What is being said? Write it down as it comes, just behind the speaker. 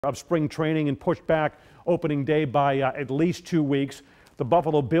Of spring training and pushed back opening day by at least 2 weeks. The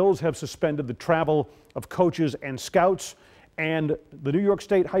Buffalo Bills have suspended the travel of coaches and scouts, and the New York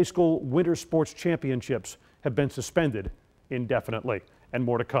State High School Winter Sports Championships have been suspended indefinitely. And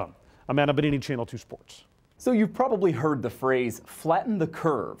more to come. I'm Anna Benini, Channel 2 Sports. So you've probably heard the phrase flatten the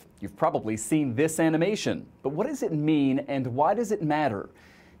curve. You've probably seen this animation. But what does it mean and why does it matter?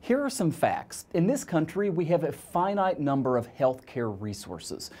 Here are some facts. In this country, we have a finite number of healthcare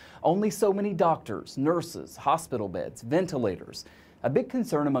resources. Only so many doctors, nurses, hospital beds, ventilators. A big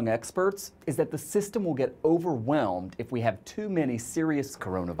concern among experts is that the system will get overwhelmed if we have too many serious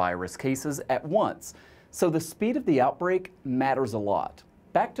coronavirus cases at once. So the speed of the outbreak matters a lot.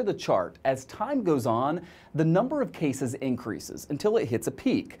 Back to the chart. As time goes on, the number of cases increases until it hits a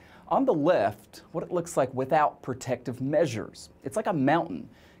peak. On the left, what it looks like without protective measures. It's like a mountain.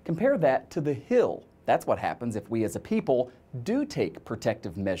 Compare that to the hill. That's what happens if we as a people do take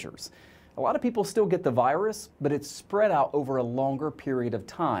protective measures. A lot of people still get the virus, but it's spread out over a longer period of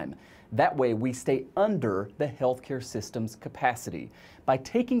time. That way we stay under the healthcare system's capacity. By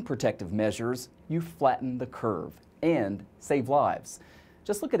taking protective measures, you flatten the curve and save lives.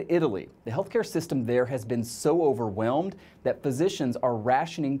 Just look at Italy. The healthcare system there has been so overwhelmed that physicians are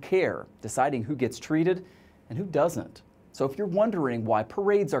rationing care, deciding who gets treated and who doesn't. So if you're wondering why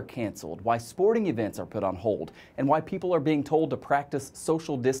parades are canceled, why sporting events are put on hold, and why people are being told to practice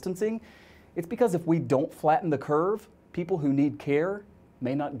social distancing, it's because if we don't flatten the curve, people who need care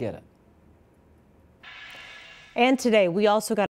may not get it. And today we also got